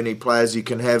on how many players you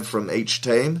can have from each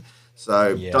team.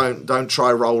 So don't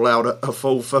try roll out a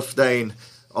full 15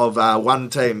 of one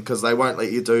team because they won't let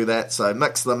you do that. So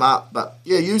mix them up. But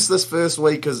yeah, use this first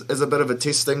week as a bit of a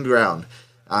testing ground.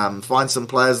 Find some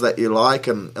players that you like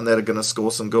and that are going to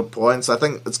score some good points. I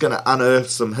think it's going to unearth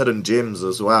some hidden gems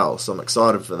as well, so I'm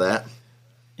excited for that.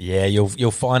 Yeah,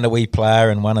 you'll find a wee player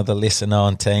in one of the lesser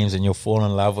known teams and you'll fall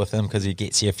in love with him because he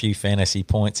gets you a few fantasy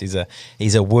points. He's a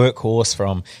workhorse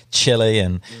from Chile,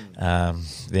 and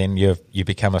then you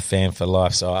become a fan for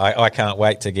life. So I can't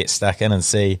wait to get stuck in and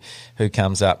see who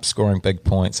comes up scoring big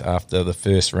points after the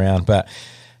first round. But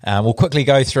we'll quickly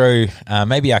go through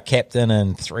maybe our captain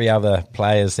and three other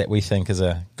players that we think is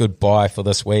a good buy for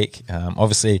this week.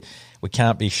 Obviously, we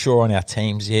can't be sure on our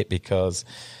teams yet because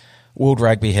World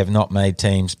Rugby have not made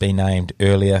teams be named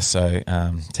earlier, so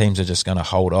teams are just going to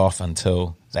hold off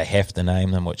until they have to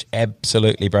name them, which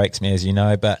absolutely breaks me, as you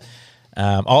know. But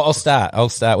I'll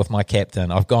start with my captain.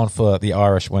 I've gone for the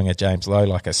Irish winger, James Lowe,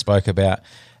 like I spoke about,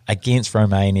 against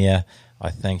Romania. I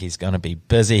think he's going to be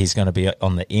busy. He's going to be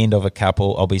on the end of a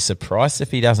couple. I'll be surprised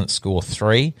if he doesn't score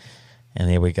 3. And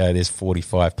there we go. There's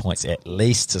 45 points at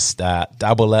least to start.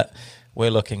 Double it.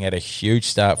 We're looking at a huge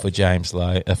start for James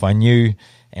Lowe. If I knew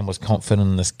and was confident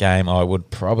in this game, I would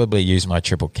probably use my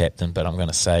triple captain, but I'm going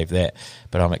to save that.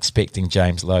 But I'm expecting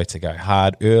James Lowe to go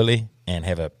hard early and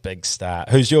have a big start.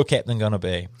 Who's your captain going to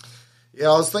be?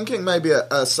 Yeah, I was thinking maybe a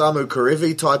Samu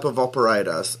Karevi type of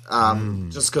operator,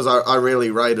 just because I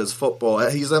really rate his football.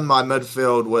 He's in my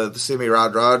midfield with Semi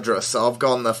Radradra, so I've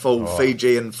gone the full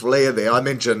Fijian flair there. I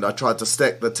mentioned I tried to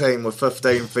stack the team with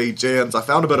 15 Fijians. I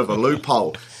found a bit of a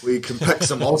loophole where you can pick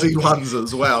some Aussie ones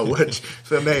as well, which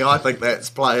for me, I think that's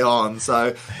play on.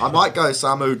 So I might go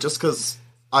Samu just because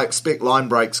I expect line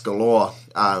breaks galore.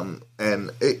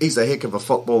 And he's a heck of a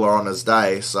footballer on his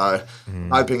day, so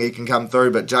hoping he can come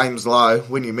through. But James Lowe,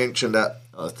 when you mentioned it,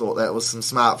 I thought that was some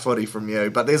smart footy from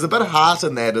you. But there's a bit of heart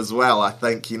in that as well, I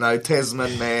think.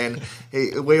 Tasman, man,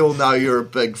 we all know you're a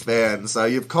big fan, so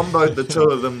you've comboed the two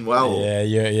of them well.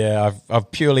 Yeah.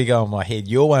 I've purely gone my head.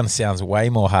 Your one sounds way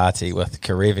more hearty with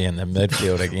Karevi in the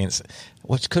midfield against,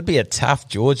 which could be a tough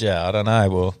Georgia. I don't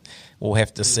know. We'll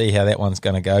have to see how that one's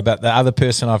going to go. But the other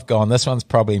person I've gone, this one's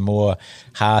probably more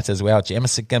heart as well.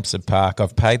 Jamison Gibson Park.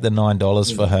 I've paid the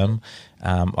 $9 for him.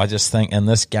 I just think in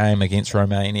this game against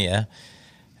Romania,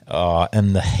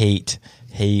 in the heat,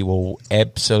 he will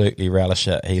absolutely relish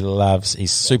it.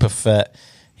 He's super fit.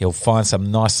 He'll find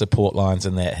some nice support lines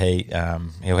in that heat.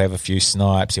 He'll have a few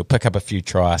snipes. He'll pick up a few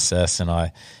try assists. And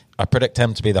I predict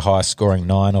him to be the highest scoring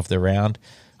 9 of the round.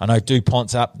 I know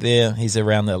DuPont's up there. He's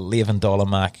around the $11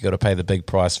 mark. You've got to pay the big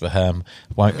price for him.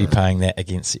 Won't be paying that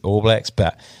against the All Blacks,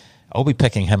 but I'll be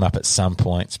picking him up at some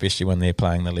point, especially when they're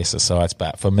playing the lesser sides.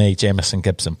 But for me, Jamison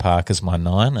Gibson Park is my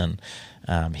 9, and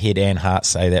head and heart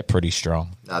say that pretty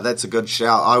strong. No, that's a good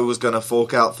shout. I was going to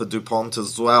fork out for DuPont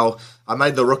as well. I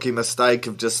made the rookie mistake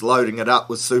of just loading it up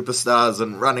with superstars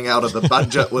and running out of the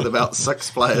budget with about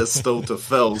 6 players still to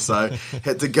fill. So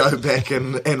had to go back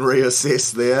and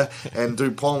reassess there. And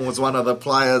DuPont was one of the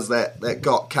players that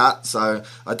got cut. So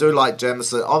I do like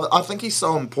Jamison. I think he's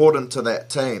so important to that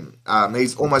team.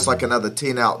 He's almost like another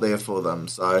 10 out there for them.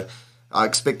 So I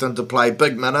expect him to play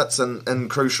big minutes in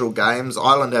crucial games.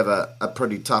 Ireland have a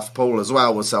pretty tough pool as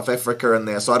well with South Africa in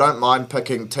there, so I don't mind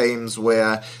picking teams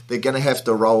where they're going to have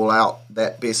to roll out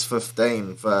that best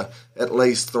 15 for at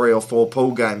least 3 or 4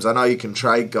 pool games. I know you can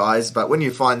trade guys, but when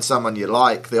you find someone you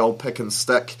like, the old pick and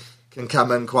stick can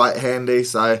come in quite handy.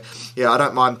 So, yeah, I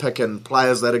don't mind picking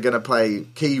players that are going to play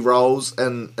key roles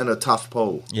in a tough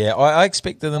pool. Yeah, I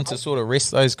expected them to sort of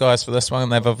rest those guys for this one.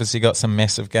 They've obviously got some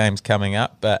massive games coming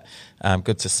up, but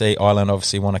good to see. Ireland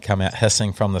obviously want to come out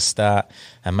hissing from the start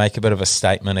and make a bit of a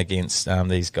statement against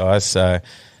these guys. So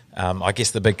I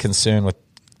guess the big concern with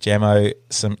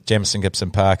Jamison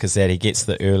Gibson Park is that he gets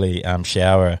the early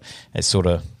shower at sort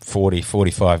of 40,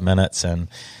 45 minutes, and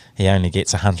he only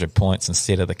gets 100 points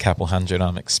instead of the couple hundred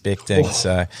I'm expecting.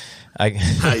 So,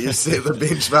 you set the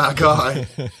benchmark high.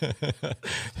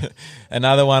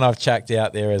 Another one I've chucked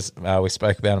out there is, we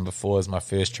spoke about him before, is my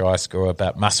first try scorer,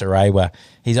 about Masarewa.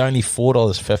 He's only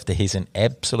 $4.50. He's an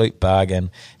absolute bargain.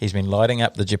 He's been lighting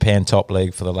up the Japan top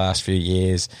league for the last few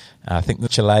years. I think the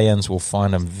Chileans will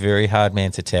find him very hard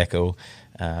man to tackle.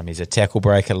 He's a tackle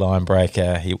breaker, line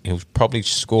breaker. He'll probably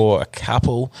score a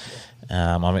couple.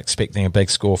 I'm expecting a big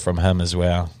score from him as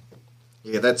well.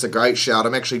 Yeah, that's a great shout.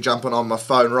 I'm actually jumping on my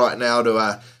phone right now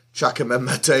to chuck him in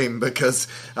my team because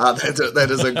that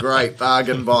is a great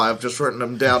bargain buy. I've just written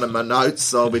him down in my notes,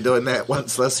 so I'll be doing that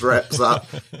once this wraps up.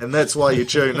 And that's why you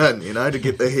tune in, to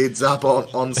get the heads up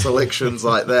on selections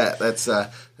like that. That's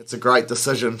a great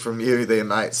decision from you there,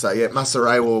 mate. So, yeah,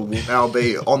 Masarewa will now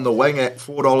be on the wing at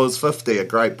 $4.50, a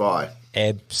great buy.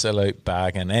 Absolute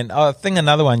bargain. And I think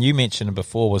another one you mentioned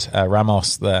before was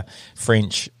Ramos, the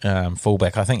French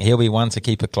fullback. I think he'll be one to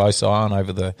keep a close eye on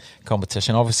over the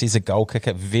competition. Obviously, he's a goal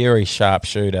kicker, very sharp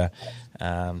shooter.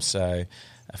 So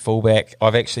a fullback,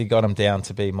 I've actually got him down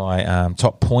to be my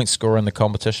top point scorer in the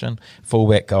competition.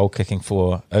 Fullback goal kicking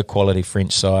for a quality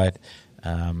French side.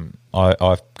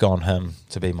 I've gone him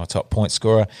to be my top point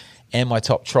scorer. And my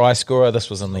top try scorer, this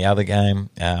was in the other game,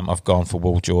 I've gone for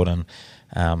Will Jordan.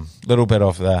 Little bit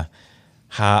of the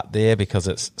heart there because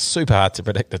it's super hard to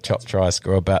predict the top try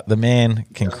scorer, but the man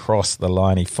can cross the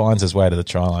line. He finds his way to the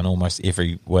try line almost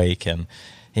every week, and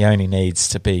he only needs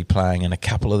to be playing in a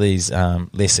couple of these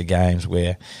lesser games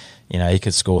where he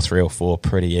could score 3 or 4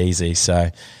 pretty easy. So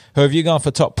who have you gone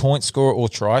for top point scorer or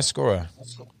try scorer?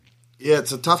 Yeah,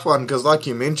 it's a tough one because, like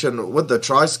you mentioned, with the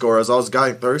try scorers, I was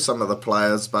going through some of the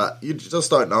players, but you just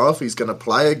don't know if he's going to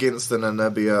play against an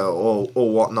Namibia or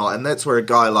whatnot. And that's where a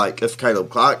guy like, if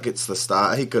Caleb Clark gets the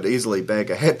start, he could easily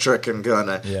bag a hat-trick and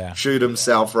shoot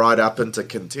himself right up into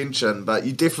contention. But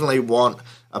you definitely want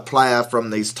a player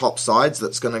from these top sides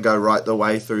that's going to go right the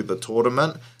way through the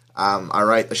tournament. I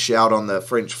rate the shout on the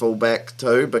French fullback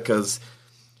too because...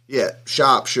 yeah,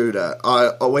 sharp shooter.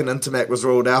 When Intermac was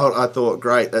ruled out, I thought,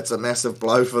 great, that's a massive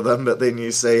blow for them. But then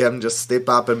you see him just step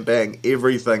up and bang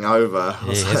everything over.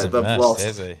 Yeah, he hasn't missed,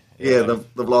 has he? Yeah, they've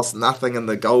lost nothing in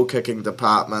the goal-kicking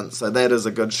department. So that is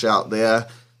a good shout there.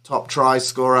 Top try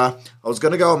scorer. I was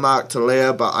going to go with Mark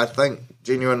Talia, but I think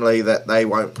genuinely that they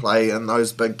won't play in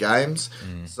those big games.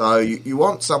 So you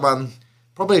want someone,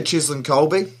 probably a Cheslin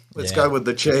Colby. Let's go with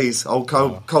the cheese. Old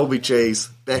Colby cheese.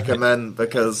 Back him in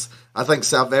because... I think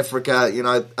South Africa,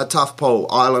 a tough pool,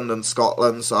 Ireland and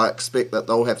Scotland, so I expect that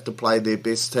they'll have to play their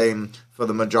best team for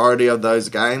the majority of those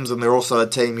games, and they're also a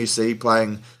team you see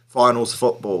playing finals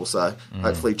football, so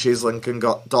hopefully Cheslin can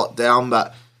dot down,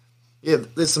 but yeah,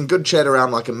 there's some good chat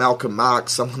around like a Malcolm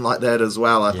Marks, something like that as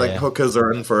well. I think hookers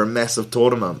are in for a massive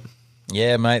tournament.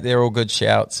 Yeah, mate, they're all good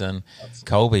shouts, and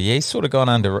Colby, he's sort of gone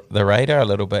under the radar a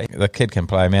little bit. The kid can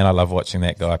play, man. I love watching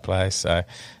that guy play, so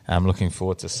I'm looking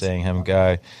forward to seeing him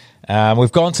go.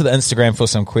 We've gone to the Instagram for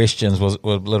some questions. Was a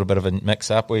little bit of a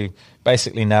mix-up. We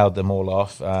basically nailed them all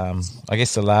off. I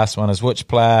guess the last one is, which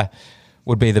player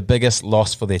would be the biggest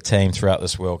loss for their team throughout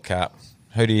this World Cup?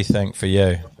 Who do you think for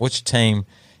you? Which team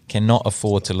cannot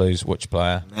afford to lose which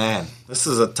player? Man, this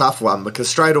is a tough one because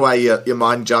straight away your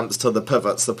mind jumps to the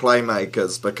pivots, the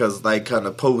playmakers, because they kind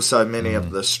of pull so many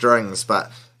of the strings. But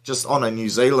just on a New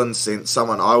Zealand sense,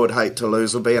 someone I would hate to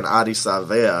lose would be an Ardie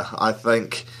Savea. I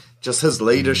think... just his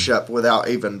leadership without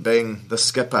even being the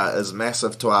skipper is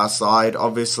massive to our side.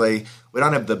 Obviously, we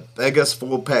don't have the biggest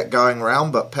forward pack going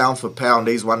around, but pound for pound,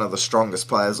 he's one of the strongest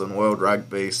players in world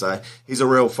rugby. So he's a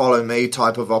real follow-me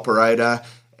type of operator,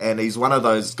 and he's one of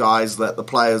those guys that the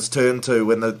players turn to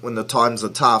when the times are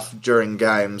tough during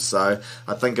games. So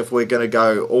I think if we're going to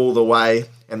go all the way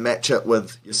and match it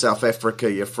with your South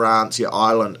Africa, your France, your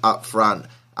Ireland up front,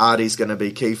 Ardie's going to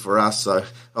be key for us, so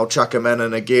I'll chuck him in.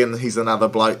 And again, he's another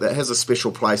bloke that has a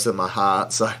special place in my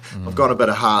heart, so I've got a bit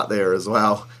of heart there as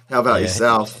well. How about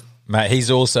yourself? Mate,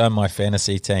 he's also in my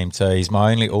fantasy team too. He's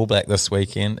my only All Black this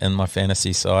weekend in my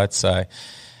fantasy side, so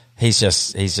he's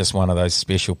just one of those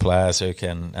special players who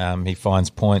can he finds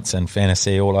points in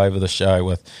fantasy all over the show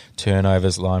with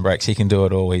turnovers, line breaks. He can do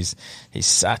it all. He's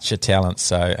such a talent.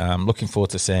 So looking forward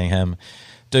to seeing him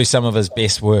do some of his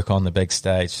best work on the big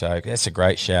stage. So that's a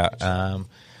great shout.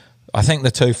 I think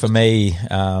the two for me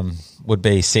would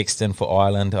be Sexton for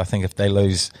Ireland. I think if they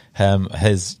lose him,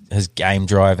 his game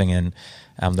driving and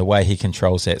the way he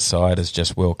controls that side is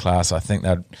just world class. I think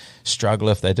they'd struggle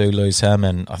if they do lose him.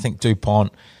 And I think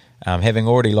Dupont, having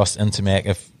already lost Intermac,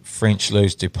 if French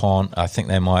lose Dupont, I think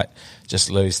they might just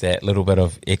lose that little bit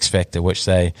of X factor which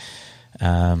they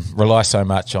rely so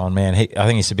much on. Man, I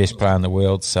think he's the best player in the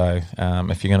world. So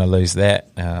if you're going to lose that,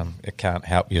 it can't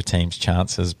help your team's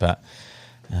chances. But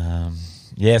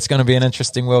yeah, it's going to be an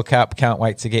interesting World Cup. Can't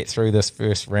wait to get through this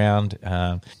first round,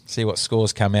 see what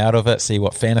scores come out of it, see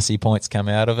what fantasy points come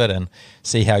out of it, and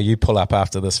see how you pull up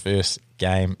after this first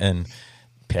game in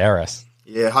Paris.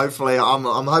 Yeah, hopefully I'm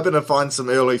hoping to find some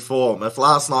early form. If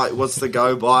last night was to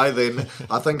go by, then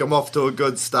I think I'm off to a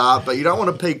good start. But you don't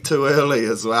want to peak too early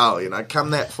as well. You know,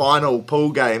 come that final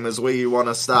pool game is where you want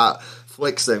to start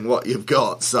flexing what you've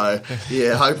got. So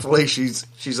yeah, hopefully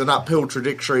she's an uphill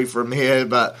trajectory from here.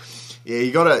 But yeah,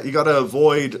 you gotta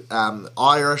avoid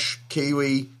Irish,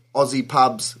 Kiwi, Aussie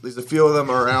pubs. There's a few of them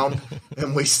around,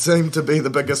 and we seem to be the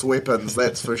biggest weapons,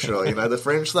 that's for sure. You know, the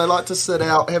French, they like to sit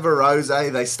out, have a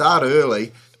rosé. They start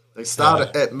early. They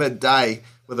start at midday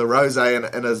with a rosé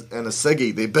and a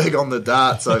ciggy. They're big on the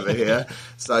darts over here,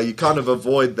 so you kind of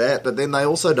avoid that. But then they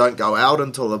also don't go out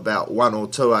until about 1 or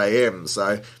 2 a.m.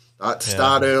 So I like to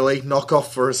start early, knock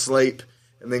off for a sleep,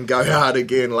 and then go hard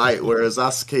again late. Whereas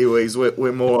us Kiwis,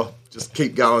 we're more just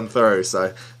keep going through.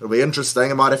 So it'll be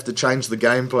interesting. I might have to change the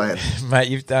game plan. Mate,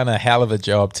 you've done a hell of a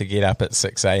job to get up at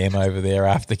 6 a.m. over there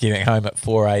after getting home at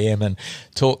 4 a.m. and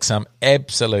talk some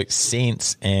absolute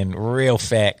sense and real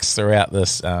facts throughout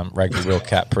this Rugby World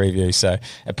Cup preview. So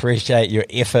appreciate your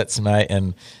efforts, mate,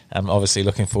 and I'm obviously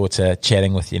looking forward to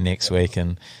chatting with you next week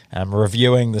and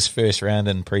reviewing this first round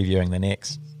and previewing the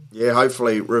next. Yeah,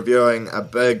 hopefully reviewing a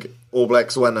big All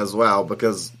Blacks win as well,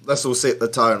 because this will set the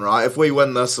tone, right? If we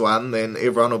win this one, then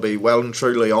everyone will be well and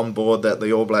truly on board that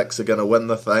the All Blacks are going to win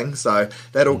the thing. So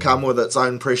that'll come with its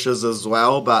own pressures as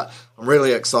well. But I'm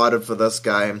really excited for this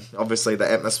game. Obviously,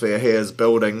 the atmosphere here is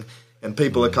building, and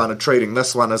people are kind of treating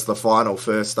this one as the final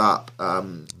first up.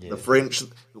 The French,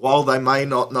 while they may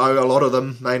not know, a lot of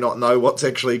them may not know what's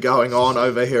actually going on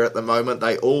over here at the moment,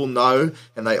 they all know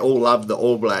and they all love the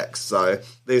All Blacks. So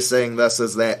they're seeing this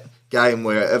as that game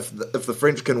where if the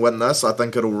French can win this, I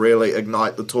think it'll really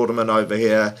ignite the tournament over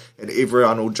here and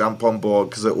everyone will jump on board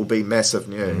because it will be massive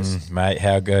news. Mate,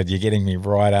 how good. You're getting me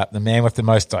right up. The man with the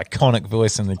most iconic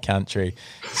voice in the country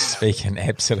speaking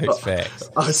absolute facts.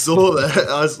 I saw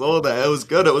that. It was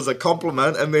good. It was a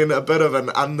compliment and then a bit of an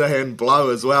underhand blow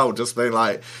as well, just being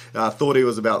like, I thought he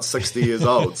was about 60 years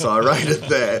old, so I rated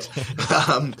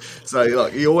that. So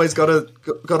look, you always got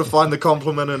to find the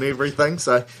compliment in everything,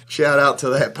 so shout out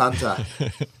to that punter.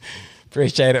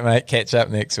 Appreciate it, mate. Catch up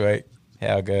next week.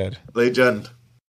 How good. Legend.